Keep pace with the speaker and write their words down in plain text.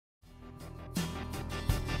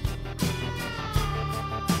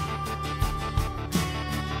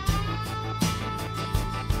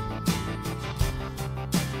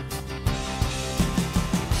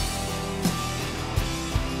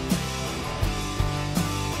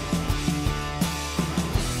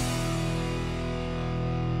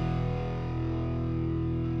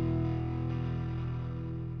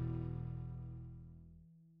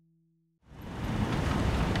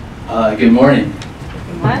Good morning.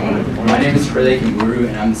 Hi. My name is Hriday, Kemburu,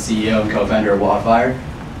 and I'm the CEO and co-founder of Wildfire.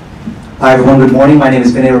 Hi everyone, good morning. My name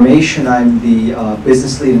is Vinay Ramesh, and I'm the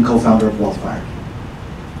business lead and co-founder of Wildfire.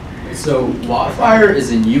 So Wildfire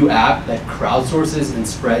is a new app that crowdsources and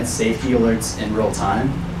spreads safety alerts in real time.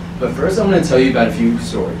 But first I'm going to tell you about a few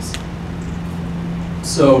stories.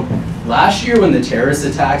 So last year when the terrorist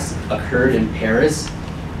attacks occurred in Paris,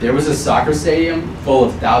 there was a soccer stadium full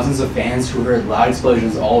of thousands of fans who heard loud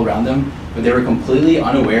explosions all around them, but they were completely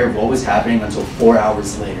unaware of what was happening until 4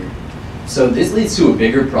 hours later. So this leads to a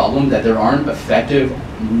bigger problem that there aren't effective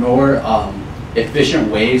nor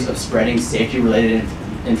efficient ways of spreading safety-related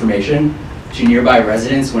information to nearby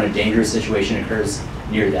residents when a dangerous situation occurs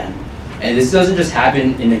near them. And this doesn't just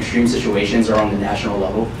happen in extreme situations or on the national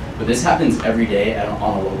level, but this happens every day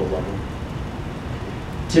on a local level.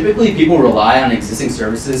 Typically, people rely on existing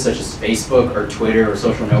services such as Facebook or Twitter or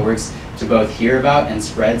social networks to both hear about and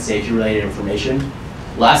spread safety-related information.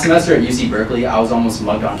 Last semester at UC Berkeley, I was almost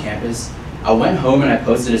mugged on campus. I went home and I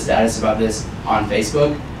posted a status about this on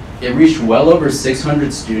Facebook. It reached well over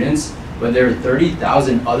 600 students, but there were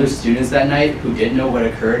 30,000 other students that night who didn't know what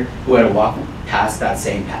occurred, who had to walk past that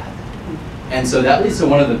same path. And so that leads to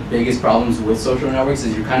one of the biggest problems with social networks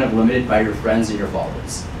is you're kind of limited by your friends and your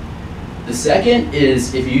followers. The second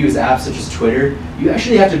is if you use apps such as Twitter, you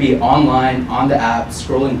actually have to be online on the app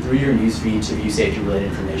scrolling through your newsfeed to view safety-related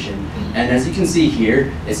information. And as you can see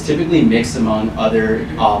here, it's typically mixed among other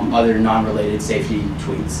non-related safety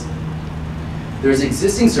tweets. There's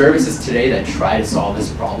existing services today that try to solve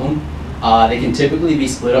this problem. They can typically be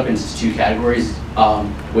split up into two categories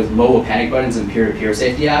with mobile panic buttons and peer-to-peer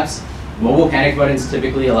safety apps. Mobile panic buttons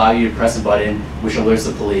typically allow you to press a button which alerts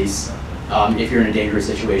the police if you're in a dangerous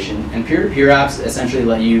situation. And peer-to-peer apps essentially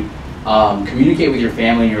let you communicate with your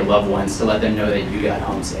family and your loved ones to let them know that you got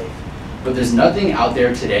home safe. But there's nothing out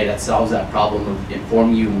there today that solves that problem of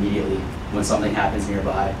informing you immediately when something happens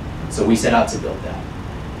nearby. So we set out to build that.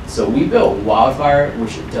 So we built Wildfire,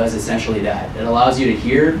 which does essentially that. It allows you to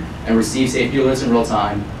hear and receive safety alerts in real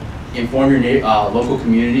time, inform your local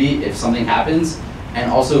community if something happens, and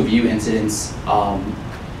also view incidents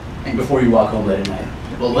before you walk home late at night.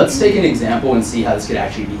 Well, let's take an example and see how this could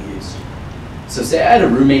actually be used. So say I had a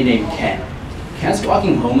roommate named Ken. Ken's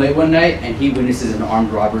walking home late one night and he witnesses an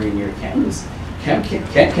armed robbery near campus. Ken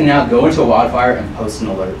can now go into Wildfire and post an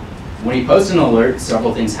alert. When he posts an alert,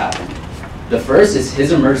 several things happen. The first is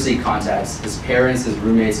his emergency contacts, his parents, his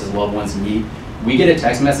roommates, his loved ones meet. We get a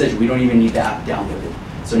text message, we don't even need the app downloaded.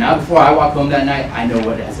 So now before I walk home that night, I know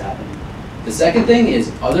what has happened. The second thing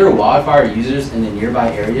is other Wildfire users in the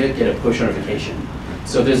nearby area get a push notification.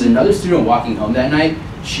 So if there's another student walking home that night,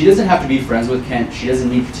 she doesn't have to be friends with Kent, she doesn't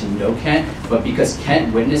need to know Kent, but because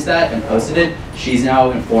Kent witnessed that and posted it, she's now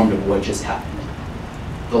informed of what just happened.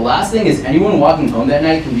 The last thing is anyone walking home that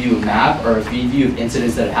night can view a map or a feed view of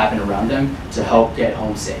incidents that have happened around them to help get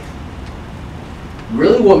home safe.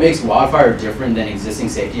 Really what makes Wildfire different than existing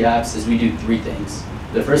safety apps is we do three things.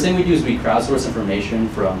 The first thing we do is we crowdsource information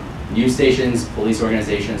from news stations, police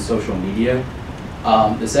organizations, social media.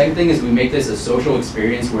 The second thing is we make this a social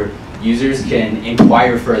experience where users can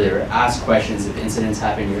inquire further, ask questions if incidents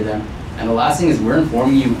happen near them. And the last thing is we're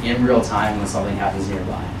informing you in real time when something happens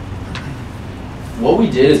nearby. What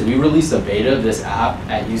we did is we released a beta of this app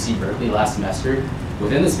at UC Berkeley last semester.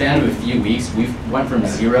 Within the span of a few weeks, we went from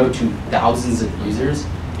 0 to thousands of users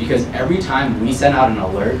because every time we sent out an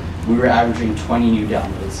alert, we were averaging 20 new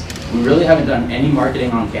downloads. We really haven't done any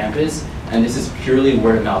marketing on campus, and this is purely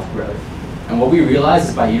word-of-mouth growth. And what we realized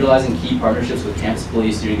is by utilizing key partnerships with campus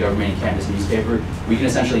police, student government, and campus newspaper, we can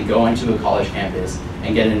essentially go into a college campus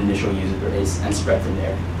and get an initial user base and spread from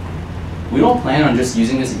there. We don't plan on just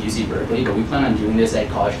using this at UC Berkeley, but we plan on doing this at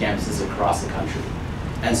college campuses across the country.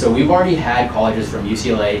 And so we've already had colleges from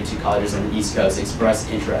UCLA to colleges on the East Coast express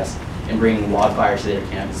interest in bringing Wildfire to their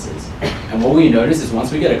campuses. And what we noticed is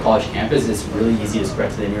once we get a college campus, it's really easy to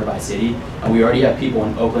spread to the nearby city, and we already have people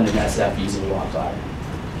in Oakland and SF using Wildfire.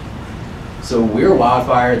 So we're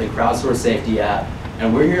Wildfire, the crowdsourced safety app,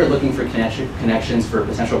 and we're here looking for connections for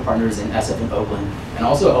potential partners in SF and Oakland, and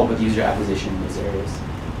also help with user acquisition in those areas.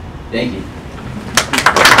 Thank you.